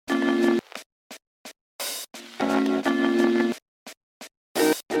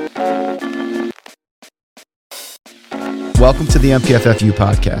Welcome to the MPFFU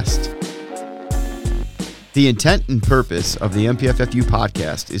podcast. The intent and purpose of the MPFFU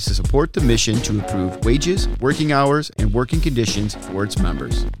podcast is to support the mission to improve wages, working hours, and working conditions for its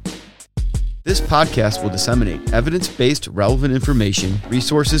members. This podcast will disseminate evidence-based relevant information,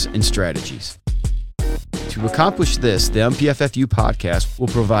 resources, and strategies. To accomplish this, the MPFFU podcast will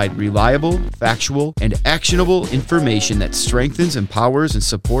provide reliable, factual, and actionable information that strengthens, empowers, and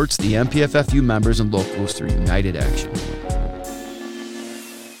supports the MPFFU members and locals through united action.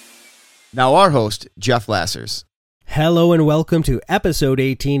 Now our host, Jeff Lassers. Hello and welcome to episode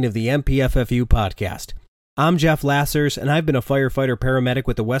 18 of the MPFFU podcast. I'm Jeff Lassers, and I've been a firefighter paramedic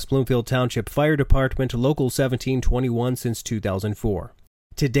with the West Bloomfield Township Fire Department, Local 1721, since 2004.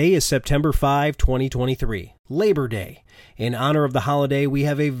 Today is September 5, 2023, Labor Day. In honor of the holiday, we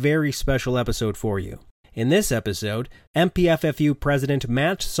have a very special episode for you. In this episode, MPFFU President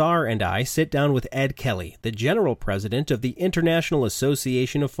Matt Saar and I sit down with Ed Kelly, the General President of the International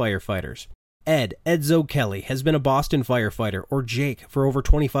Association of Firefighters. Edzo Kelly, has been a Boston firefighter, or Jake, for over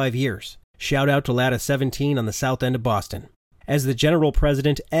 25 years. Shout out to Lattice 17 on the south end of Boston. As the General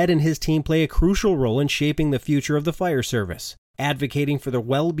President, Ed and his team play a crucial role in shaping the future of the fire service, advocating for the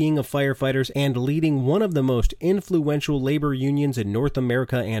well-being of firefighters and leading one of the most influential labor unions in North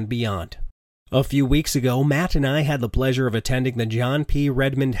America and beyond. A few weeks ago, Matt and I had the pleasure of attending the John P.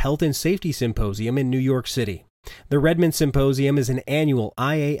 Redmond Health and Safety Symposium in New York City. The Redmond Symposium is an annual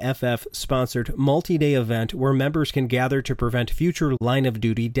IAFF-sponsored multi-day event where members can gather to prevent future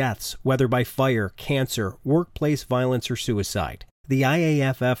line-of-duty deaths, whether by fire, cancer, workplace violence, or suicide. The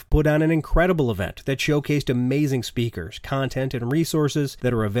IAFF put on an incredible event that showcased amazing speakers, content, and resources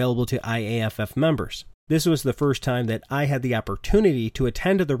that are available to IAFF members. This was the first time that I had the opportunity to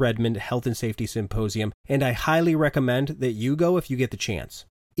attend the Redmond Health and Safety Symposium, and I highly recommend that you go if you get the chance.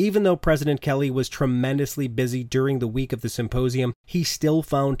 Even though President Kelly was tremendously busy during the week of the symposium, he still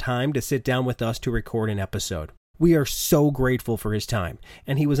found time to sit down with us to record an episode. We are so grateful for his time,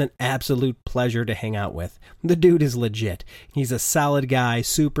 and he was an absolute pleasure to hang out with. The dude is legit. He's a solid guy,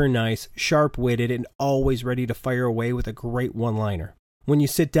 super nice, sharp-witted, and always ready to fire away with a great one-liner. When you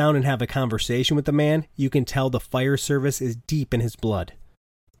sit down and have a conversation with the man, you can tell the fire service is deep in his blood.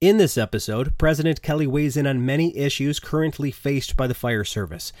 In this episode, President Kelly weighs in on many issues currently faced by the fire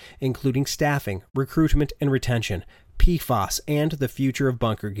service, including staffing, recruitment and retention, PFAS, and the future of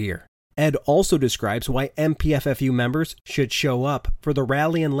bunker gear. Ed also describes why MPFFU members should show up for the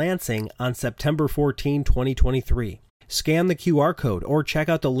rally in Lansing on September 14, 2023. Scan the QR code or check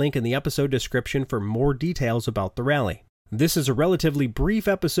out the link in the episode description for more details about the rally. This is a relatively brief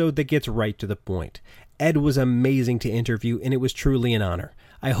episode that gets right to the point. Ed was amazing to interview, and it was truly an honor.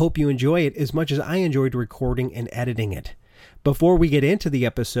 I hope you enjoy it as much as I enjoyed recording and editing it. Before we get into the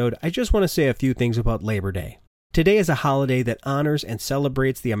episode, I just want to say a few things about Labor Day. Today is a holiday that honors and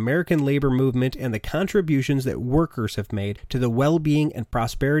celebrates the American labor movement and the contributions that workers have made to the well-being and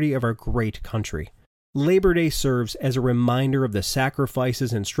prosperity of our great country. Labor Day serves as a reminder of the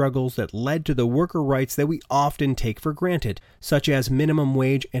sacrifices and struggles that led to the worker rights that we often take for granted, such as minimum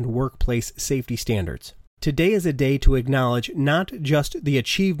wage and workplace safety standards. Today is a day to acknowledge not just the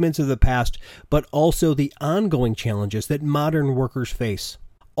achievements of the past, but also the ongoing challenges that modern workers face.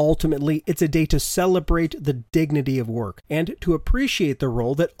 Ultimately, it's a day to celebrate the dignity of work and to appreciate the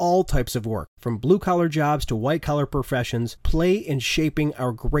role that all types of work, from blue-collar jobs to white-collar professions, play in shaping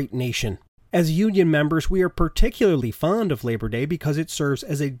our great nation. As union members, we are particularly fond of Labor Day because it serves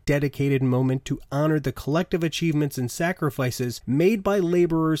as a dedicated moment to honor the collective achievements and sacrifices made by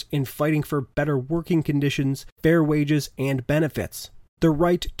laborers in fighting for better working conditions, fair wages, and benefits. The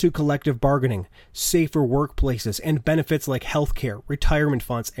right to collective bargaining, safer workplaces, and benefits like healthcare, retirement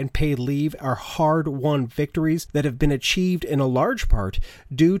funds, and paid leave are hard-won victories that have been achieved in a large part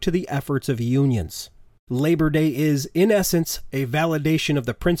due to the efforts of unions. Labor Day is, in essence, a validation of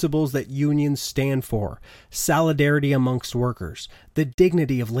the principles that unions stand for: solidarity amongst workers, the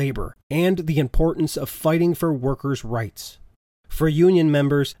dignity of labor, and the importance of fighting for workers' rights. For union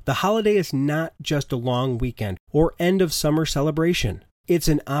members, the holiday is not just a long weekend or end of summer celebration. It's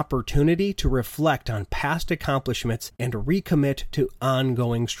an opportunity to reflect on past accomplishments and recommit to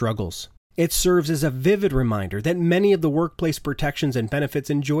ongoing struggles. It serves as a vivid reminder that many of the workplace protections and benefits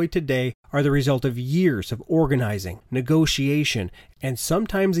enjoyed today are the result of years of organizing, negotiation, and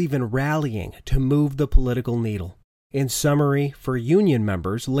sometimes even rallying to move the political needle. In summary, for union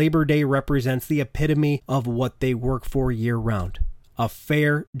members, Labor Day represents the epitome of what they work for year-round: a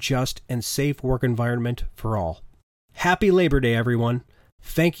fair, just, and safe work environment for all. Happy Labor Day, everyone.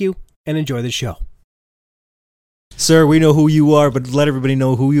 Thank you, and enjoy the show. Sir, we know who you are, but let everybody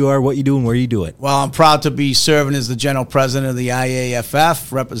know who you are, what you do, and where you do it. Well, I'm proud to be serving as the General President of the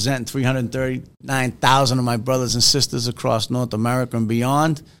IAFF, representing 339,000 of my brothers and sisters across North America and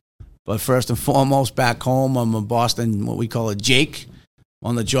beyond. But first and foremost, back home, I'm a Boston, what we call a Jake.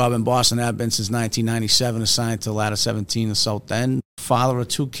 On the job in Boston, I've been since 1997, assigned to Ladder 17 in South End. Father of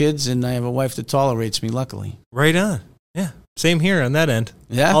 2 kids, and I have a wife that tolerates me, luckily. Right on. Yeah. Same here on that end.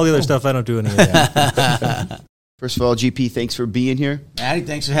 Yeah. All the other stuff, I don't do any of that. First of all, GP, thanks for being here. Maddie,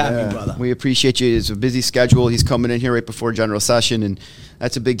 thanks for having me, brother. We appreciate you. It's a busy schedule. He's coming in here right before general session, and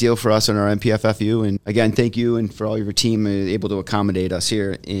that's a big deal for us in our MPFFU. And again, thank you and for all your team able to accommodate us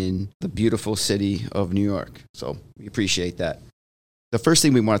here in the beautiful city of New York. So we appreciate that. The first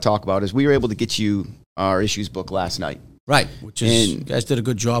thing we want to talk about is we were able to get you our issues book last night. Right, which is, you guys did a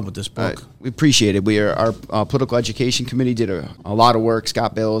good job with this book. We appreciate it. Our political education committee did a lot of work.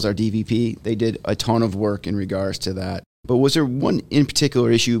 Scott Bills, our DVP, they did a ton of work in regards to that. But was there one in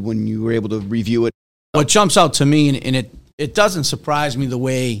particular issue when you were able to review it? What jumps out to me, and it doesn't surprise me the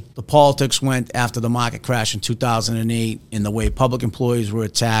way the politics went after the market crash in 2008 and the way public employees were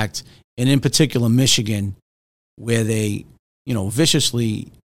attacked, and in particular Michigan, where they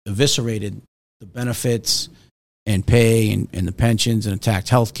viciously eviscerated the benefits and pay and the pensions and attacked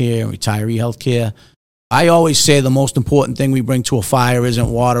health care and retiree health care. I always say the most important thing we bring to a fire isn't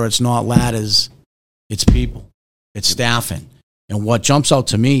water, it's not ladders, it's people, it's staffing. And what jumps out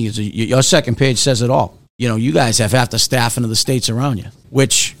to me is your second page says it all. You guys have half the staffing of the states around you,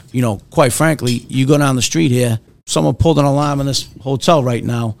 which, quite frankly, you go down the street here, someone pulled an alarm in this hotel right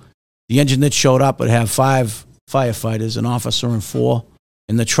now. The engine that showed up would have 5 firefighters, an officer and 4,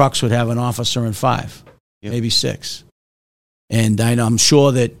 and the trucks would have an officer and 5, maybe 6. And I'm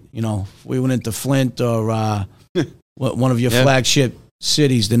sure that, if we went into Flint or one of your flagship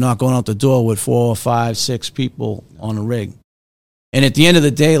cities, they're not going out the door with 4, 5, 6 people on a rig. And at the end of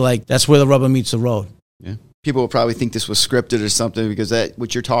the day, that's where the rubber meets the road. Yeah. People will probably think this was scripted or something because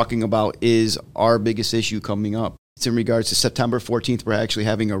what you're talking about is our biggest issue coming up. It's in regards to September 14th. We're actually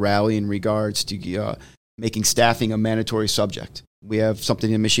having a rally in regards to making staffing a mandatory subject. We have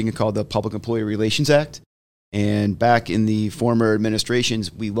something in Michigan called the Public Employee Relations Act. And back in the former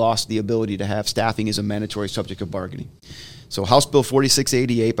administrations, we lost the ability to have staffing as a mandatory subject of bargaining. So House Bill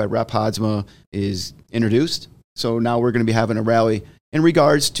 4688 by Rep. Hadsma is introduced. So now we're going to be having a rally in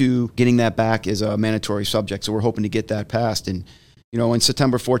regards to getting that back as a mandatory subject. So we're hoping to get that passed. And, on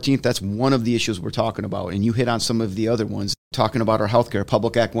September 14th, that's one of the issues we're talking about. And you hit on some of the other ones, talking about our healthcare,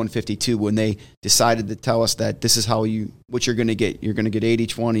 Public Act 152, when they decided to tell us that this is what you're going to get. You're going to get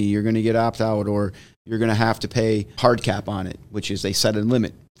 80-20, you're going to get opt-out, or you're going to have to pay hard cap on it, which is they set a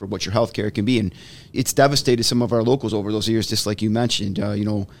limit for what your healthcare can be. And it's devastated some of our locals over those years, just like you mentioned.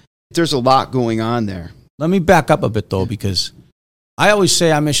 There's a lot going on there. Let me back up a bit, though, because I always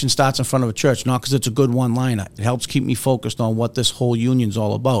say our mission starts in front of a church, not because it's a good one-liner. It helps keep me focused on what this whole union's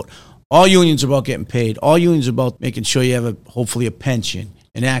all about. All unions are about getting paid. All unions are about making sure you have hopefully a pension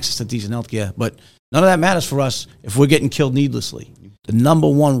and access to decent health care. But none of that matters for us if we're getting killed needlessly. The number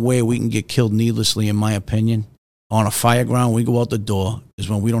one way we can get killed needlessly, in my opinion, on a fire ground, we go out the door, is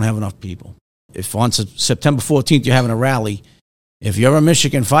when we don't have enough people. If on September 14th you're having a rally, if you're a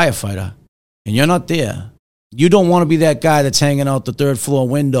Michigan firefighter and you're not there, you don't want to be that guy that's hanging out the 3rd floor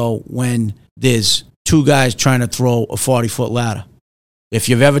window when there's 2 guys trying to throw a 40-foot ladder. If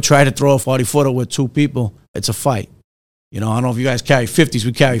you've ever tried to throw a 40-footer with 2 people, it's a fight. I don't know if you guys carry 50s.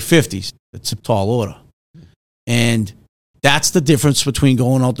 We carry 50s. It's a tall order. And that's the difference between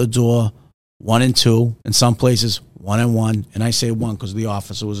going out the door 1 and 2, in some places 1 and 1. And I say 1 because the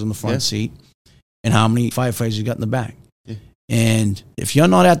officer was in the front seat, and how many firefighters you got in the back. Yeah. And if you're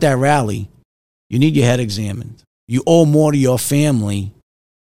not at that rally, you need your head examined. You owe more to your family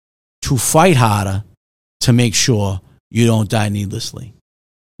to fight harder to make sure you don't die needlessly.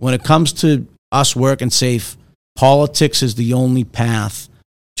 When it comes to us working safe, politics is the only path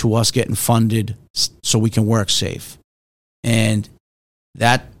to us getting funded so we can work safe. And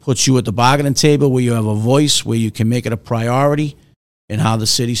that puts you at the bargaining table where you have a voice, where you can make it a priority in how the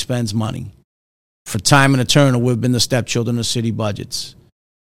city spends money. For time and eternal, we've been the stepchildren of city budgets.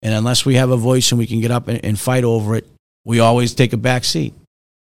 And unless we have a voice and we can get up and fight over it, we always take a back seat.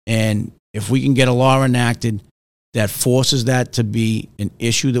 And if we can get a law enacted that forces that to be an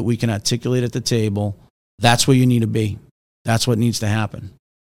issue that we can articulate at the table, that's where you need to be. That's what needs to happen.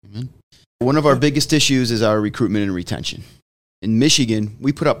 Amen. One of our biggest issues is our recruitment and retention. In Michigan,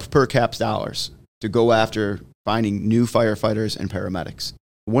 we put up per caps dollars to go after finding new firefighters and paramedics.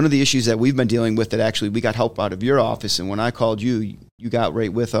 One of the issues that we've been dealing with that actually we got help out of your office, and when I called you, you got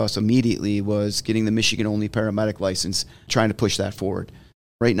right with us immediately, was getting the Michigan-only paramedic license, trying to push that forward.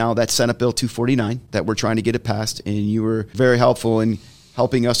 Right now, that's Senate Bill 249 that we're trying to get it passed, and you were very helpful in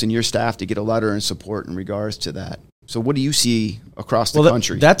helping us and your staff to get a letter in support in regards to that. So what do you see across the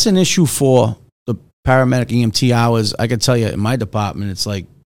country? That's an issue for the paramedic EMT hours. I can tell you in my department, it's like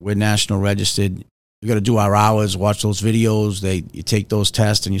we're national registered. We got to do our hours, watch those videos. You take those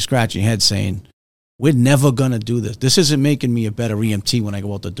tests, and you scratch your head saying, we're never going to do this. This isn't making me a better EMT when I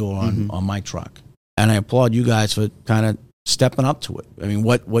go out the door on my truck. And I applaud you guys for kind of stepping up to it. I mean,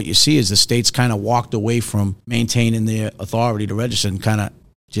 what you see is the states kind of walked away from maintaining their authority to register and kind of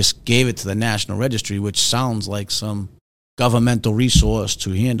just gave it to the National Registry, which sounds like some governmental resource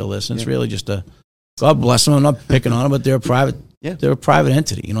to handle this. And it's really just God bless them. I'm not picking on them, but they're a private. Yeah. They're a private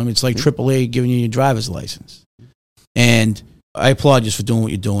entity. You know what I mean? It's like AAA giving you your driver's license. And I applaud you for doing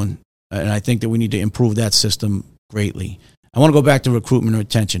what you're doing. And I think that we need to improve that system greatly. I want to go back to recruitment and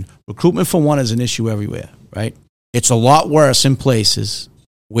retention. Recruitment, for one, is an issue everywhere, right? It's a lot worse in places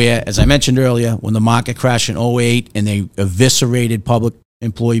where, as I mentioned earlier, when the market crashed in 2008 and they eviscerated public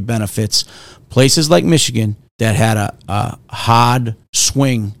employee benefits, places like Michigan that had a hard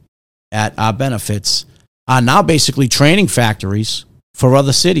swing at our benefits are now basically training factories for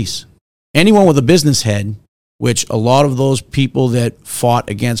other cities. Anyone with a business head, which a lot of those people that fought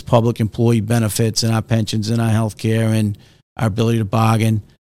against public employee benefits and our pensions and our health care and our ability to bargain,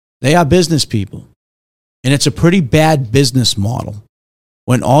 they are business people. And it's a pretty bad business model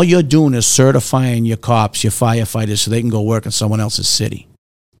when all you're doing is certifying your cops, your firefighters, so they can go work in someone else's city.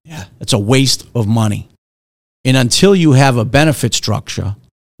 Yeah. It's a waste of money. And until you have a benefit structure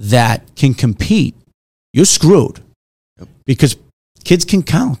that can compete, you're screwed. Yep. Because kids can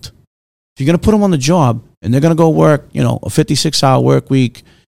count. If you're going to put them on the job and they're going to go work, a 56-hour work week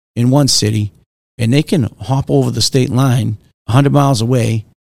in one city, and they can hop over the state line 100 miles away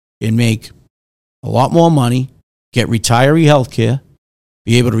and make a lot more money, get retiree health care,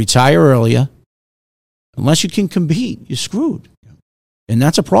 be able to retire earlier. Unless you can compete, you're screwed. And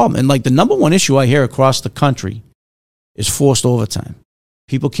that's a problem. And like the number one issue I hear across the country is forced overtime.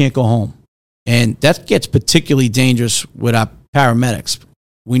 People can't go home. And that gets particularly dangerous with our paramedics.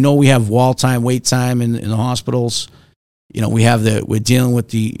 We know we have wall time, wait time in the hospitals. We're dealing with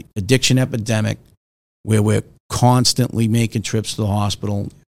the addiction epidemic where we're constantly making trips to the hospital.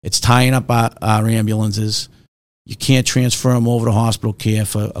 It's tying up our ambulances. You can't transfer them over to hospital care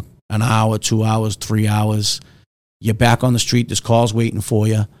for an hour, 2 hours, 3 hours. You're back on the street. There's calls waiting for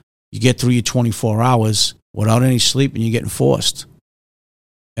you. You get through your 24 hours without any sleep, and you're getting forced.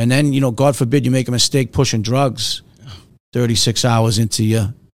 And then, God forbid you make a mistake pushing drugs 36 hours into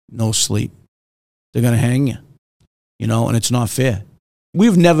your no sleep. They're going to hang you, and it's not fair.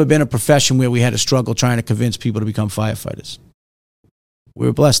 We've never been a profession where we had to struggle trying to convince people to become firefighters. We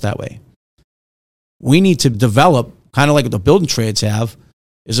were blessed that way. We need to develop, kind of like what the building trades have,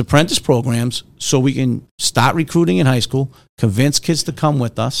 is apprentice programs so we can start recruiting in high school, convince kids to come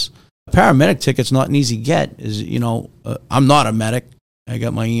with us. A paramedic ticket's not an easy get. I'm not a medic. I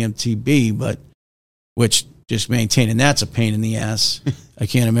got my EMTB, which just maintaining that's a pain in the ass. I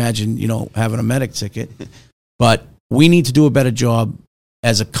can't imagine, having a medic ticket. But we need to do a better job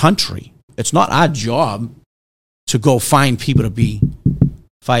as a country. It's not our job to go find people to be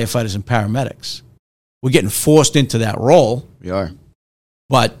firefighters and paramedics. We're getting forced into that role. We are.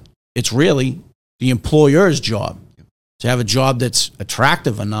 But it's really the employer's job to have a job that's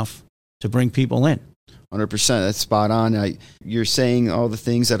attractive enough to bring people in. 100%. That's spot on. You're saying all the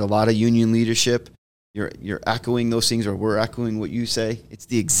things that a lot of union leadership, you're echoing those things, or we're echoing what you say. It's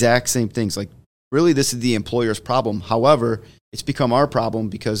the exact same things. Like, really, this is the employer's problem. However, it's become our problem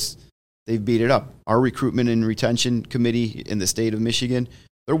because they've beat it up. Our recruitment and retention committee in the state of Michigan,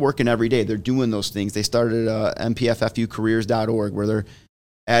 they're working every day. They're doing those things. They started mpffucareers.org where they're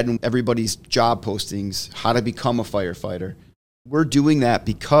adding everybody's job postings, how to become a firefighter. We're doing that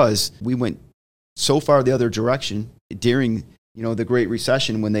because we went so far the other direction during, the Great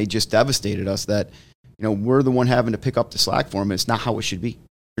Recession when they just devastated us that, we're the one having to pick up the slack for them. It's not how it should be.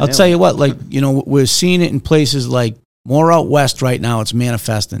 I'll tell you what, we're seeing it in places like more out west right now. It's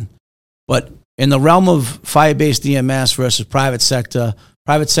manifesting. But in the realm of fire-based EMS versus private sector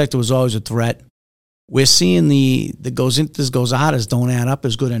was always a threat. We're seeing the goes outers don't add up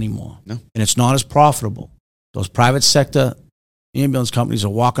as good anymore. No. And it's not as profitable. Those private sector ambulance companies are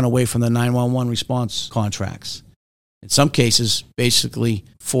walking away from the 911 response contracts. In some cases, basically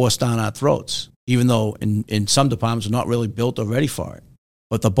forced down our throats, even though in some departments are not really built or ready for it.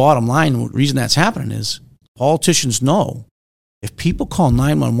 But the bottom line, the reason that's happening is politicians know If people call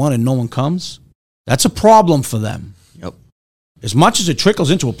 911 and no one comes, that's a problem for them. Yep. As much as it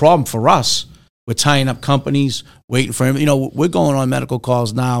trickles into a problem for us, we're tying up companies, waiting for him. You know, we're going on medical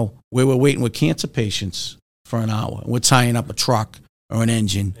calls now where we're waiting with cancer patients for an hour. We're tying up a truck or an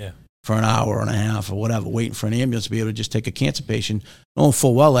engine for an hour and a half or whatever, waiting for an ambulance to be able to just take a cancer patient, knowing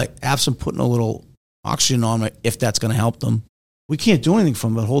full well, like, absent putting a little oxygen on it, if that's going to help them. We can't do anything for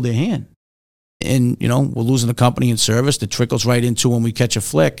them but hold their hand. And, you know, we're losing the company and service that trickles right into when we catch a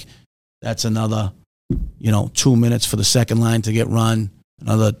flick. That's another, 2 minutes for the second line to get run,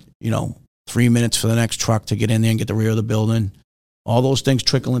 another, 3 minutes for the next truck to get in there and get the rear of the building. All those things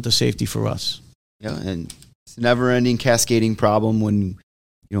trickle into safety for us. Yeah, and it's a never-ending cascading problem when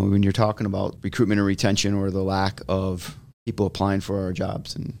you're talking about recruitment and retention or the lack of people applying for our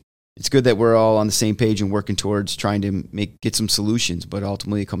jobs. And it's good that we're all on the same page and working towards trying to get some solutions, but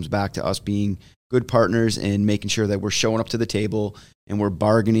ultimately it comes back to us being good partners and making sure that we're showing up to the table and we're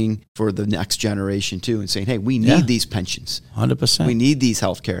bargaining for the next generation too and saying, hey, we need these pensions. 100%. We need these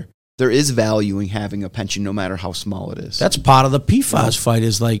healthcare. There is value in having a pension no matter how small it is. That's part of the PFAS fight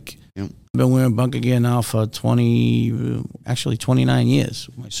is like, I've been wearing bunker gear now for 29 years,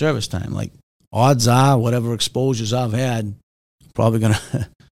 my service time. Like, odds are, whatever exposures I've had, probably going to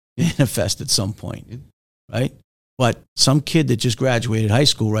manifest at some point, right? But some kid that just graduated high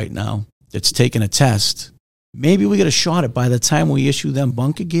school right now that's taking a test, maybe we get a shot at by the time we issue them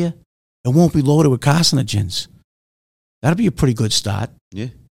bunker gear, it won't be loaded with carcinogens. That'll be a pretty good start. Yeah.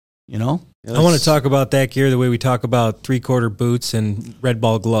 I want to talk about that gear the way we talk about 3/4 boots and red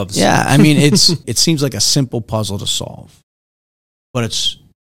ball gloves. Yeah, I mean, it seems like a simple puzzle to solve, but it's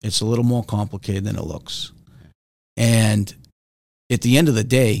a little more complicated than it looks. And at the end of the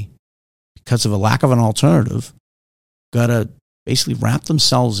day, because of a lack of an alternative, got to basically wrap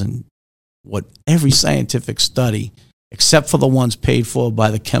themselves in what every scientific study, except for the ones paid for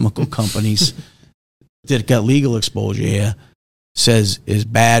by the chemical companies that got legal exposure here, says is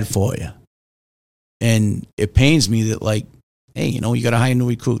bad for you. And it pains me that, like, hey, you got to hire new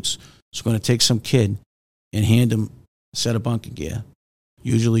recruits. So we're going to take some kid and hand him a set of bunker gear,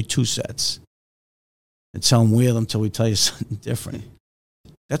 usually 2 sets, and tell him wear them until we tell you something different.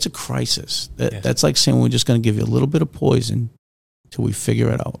 That's a crisis. That's like saying we're just going to give you a little bit of poison until we figure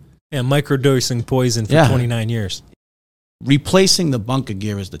it out. Yeah, microdosing poison for 29 years. Replacing the bunker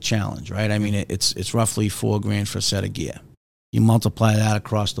gear is the challenge, right? I mean, it's roughly $4,000 for a set of gear. You multiply that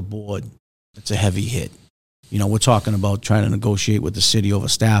across the board, it's a heavy hit. We're talking about trying to negotiate with the city over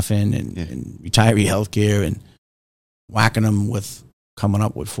staffing and retiree health care and whacking them with coming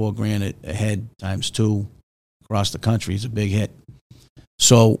up with $4,000 a head times 2 across the country is a big hit.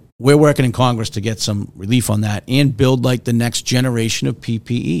 So we're working in Congress to get some relief on that and build like the next generation of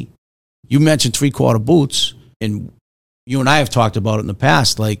PPE. You mentioned 3/4 boots, and you and I have talked about it in the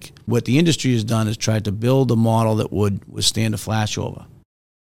past. Like, what the industry has done is tried to build a model that would withstand a flashover,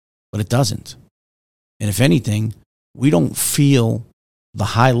 but it doesn't. And if anything, we don't feel the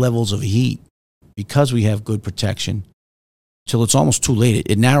high levels of heat because we have good protection till it's almost too late.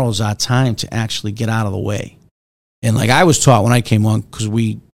 It narrows our time to actually get out of the way. And like I was taught when I came on, because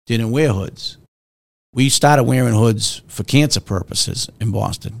we didn't wear hoods. We started wearing hoods for cancer purposes in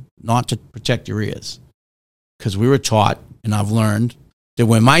Boston, not to protect your ears. Because we were taught, and I've learned, that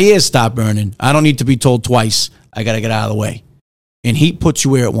when my ears stop burning, I don't need to be told twice, I got to get out of the way. And heat puts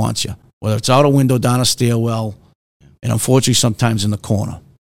you where it wants you, whether it's out a window, down a stairwell, and unfortunately sometimes in the corner.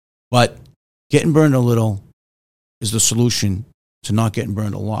 But getting burned a little is the solution to not getting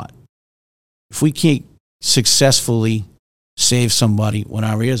burned a lot. If we can't successfully save somebody when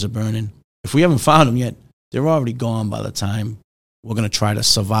our ears are burning, if we haven't found them yet, they're already gone by the time we're going to try to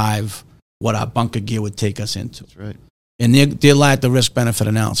survive what our bunker gear would take us into. That's right. And they're like the risk-benefit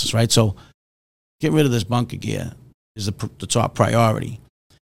analysis, right? So get rid of this bunker gear is the top priority.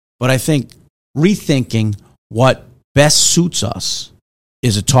 But I think rethinking what best suits us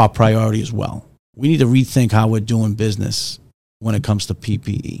is a top priority as well. We need to rethink how we're doing business when it comes to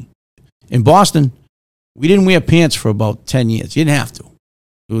PPE. In Boston, we didn't wear pants for about 10 years. You didn't have to.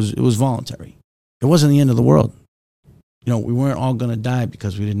 It was voluntary. It wasn't the end of the world. We weren't all going to die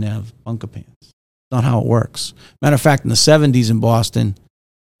because we didn't have bunker pants. Not how it works. Matter of fact, in the 70s in Boston,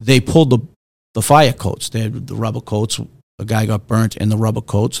 they pulled the fire coats. They had the rubber coats. A guy got burnt in the rubber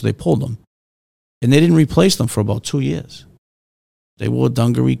coats, so they pulled them. And they didn't replace them for about 2 years. They wore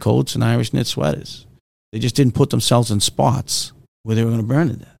dungaree coats and Irish knit sweaters. They just didn't put themselves in spots where they were going to burn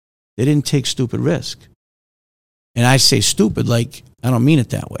to death. They didn't take stupid risk. And I say stupid like I don't mean it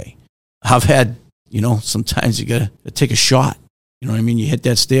that way. I've had, sometimes you got to take a shot. You know what I mean? You hit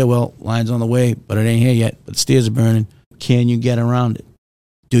that stairwell, line's on the way, but it ain't here yet. But the stairs are burning. Can you get around it?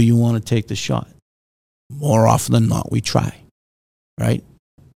 Do you want to take the shot? More often than not, we try, right?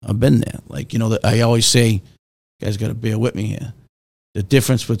 I've been there. Like, I always say, you guys got to bear with me here. The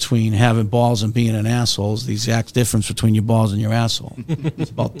difference between having balls and being an asshole is the exact difference between your balls and your asshole.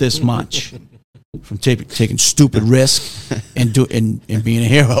 It's about this much. From taking stupid risk and being a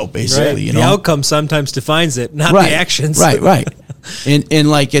hero, basically. Right. The outcome sometimes defines it, not the actions. Right. And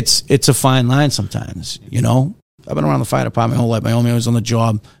like it's a fine line sometimes. I've been around the fire department my whole life. My only was on the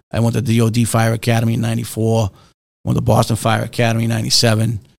job. I went to the DOD Fire Academy in '94. Went to Boston Fire Academy in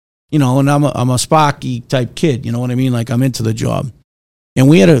 '97. And I'm a Sparky type kid. You know what I mean? Like, I'm into the job. And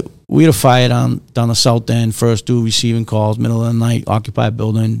we had a fire down the south end. First due, receiving calls, middle of the night, occupied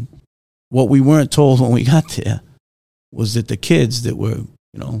building. What we weren't told when we got there was that the kids that were,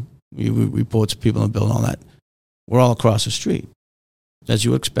 we report to people in the building, all that, were all across the street. As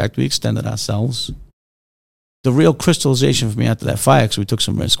you expect, we extended ourselves. The real crystallization for me after that fire, because we took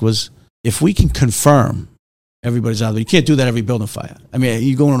some risk, was if we can confirm everybody's out there. You can't do that every building fire. I mean,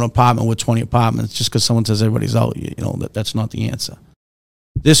 you go in an apartment with 20 apartments, just because someone says everybody's out, that's not the answer.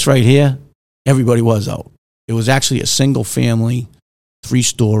 This right here, everybody was out. It was actually a single family,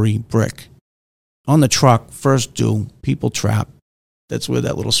 3-story brick. On the truck, first due, people trapped. That's where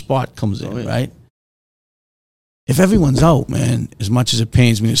that little spot comes in, right? If everyone's out, man, as much as it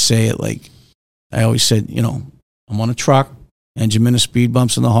pains me to say it, like I always said, I'm on a truck, engine minute speed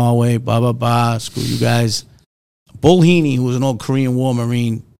bumps in the hallway, blah, blah, blah, screw you guys. Bull Heaney, who was an old Korean War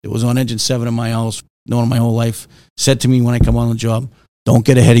Marine that was on Engine 7 in my house, known my whole life, said to me when I come on the job, don't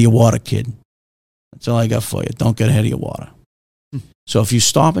get ahead of your water, kid. That's all I got for you. Don't get ahead of your water. So if you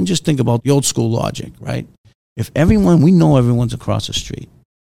stop and just think about the old school logic, right? If we know everyone's across the street,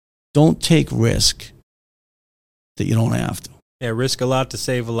 don't take risk that you don't have to. Yeah, risk a lot to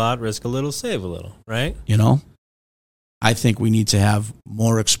save a lot, risk a little, save a little, right? I think we need to have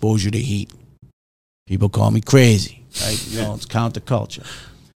more exposure to heat. People call me crazy, right? It's counterculture,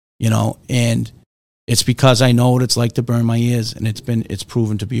 and it's because I know what it's like to burn my ears, and it's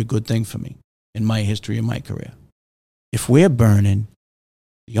proven to be a good thing for me in my history and my career. If we're burning,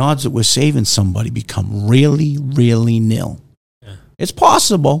 the odds that we're saving somebody become really, really nil. Yeah. It's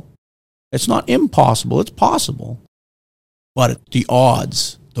possible. It's not impossible. It's possible. But the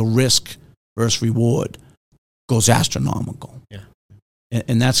odds, the risk versus reward goes astronomical. Yeah.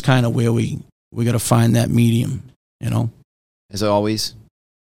 And that's kind of where we got to find that medium, As always,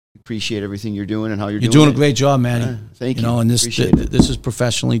 appreciate everything you're doing and how you're doing a great job, Maddie. Thank you. And this is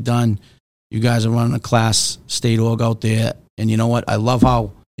professionally done. You guys are running a class state org out there. And you know what? I love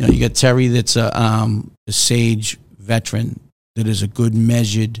how, you got Terry that's a sage veteran that is a good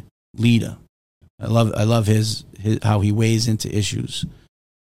measured leader. I love his how he weighs into issues.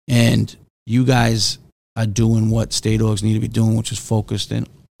 And you guys are doing what state orgs need to be doing, which is focused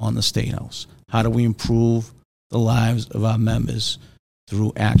on the State House. How do we improve the lives of our members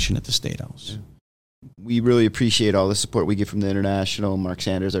through action at the State House? Yeah. We really appreciate all the support we get from the International, Mark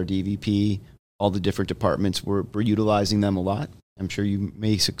Sanders, our DVP, all the different departments. We're utilizing them a lot. I'm sure you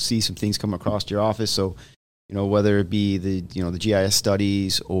may see some things come across your office. So, whether it be the GIS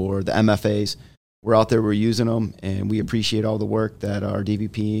studies or the MFAs, we're out there, we're using them, and we appreciate all the work that our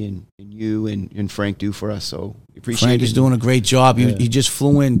DVP and you and Frank do for us. So we appreciate Frank is doing a great job. He just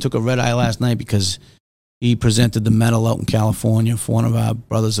flew in, took a red eye last night because he presented the medal out in California for one of our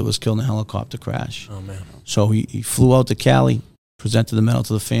brothers that was killed in a helicopter crash. Oh, man. So he flew out to Cali, presented the medal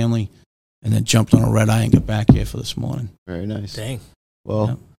to the family, and then jumped on a red eye and got back here for this morning. Very nice. Dang.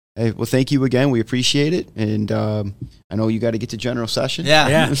 Well, hey, thank you again. We appreciate it. And I know you got to get to general session.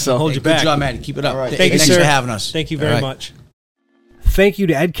 Yeah. So hold you back. Good job, Maddie. Keep it up. Right. Thanks sir. for having us. Thank you very much. Thank you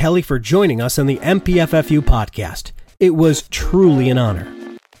to Ed Kelly for joining us on the MPFFU podcast. It was truly an honor.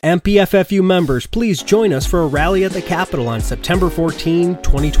 MPFFU members, please join us for a rally at the Capitol on September 14,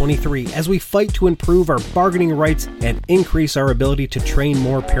 2023, as we fight to improve our bargaining rights and increase our ability to train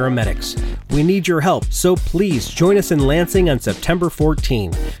more paramedics. We need your help, so please join us in Lansing on September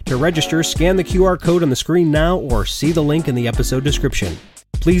 14. To register, scan the QR code on the screen now or see the link in the episode description.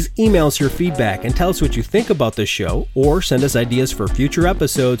 Please email us your feedback and tell us what you think about this show, or send us ideas for future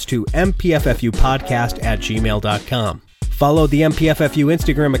episodes to mpffupodcast@gmail.com. Follow the MPFFU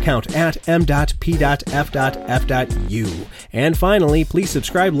Instagram account at m.p.f.f.u. And finally, please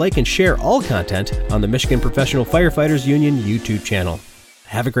subscribe, like, and share all content on the Michigan Professional Firefighters Union YouTube channel.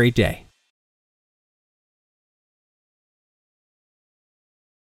 Have a great day.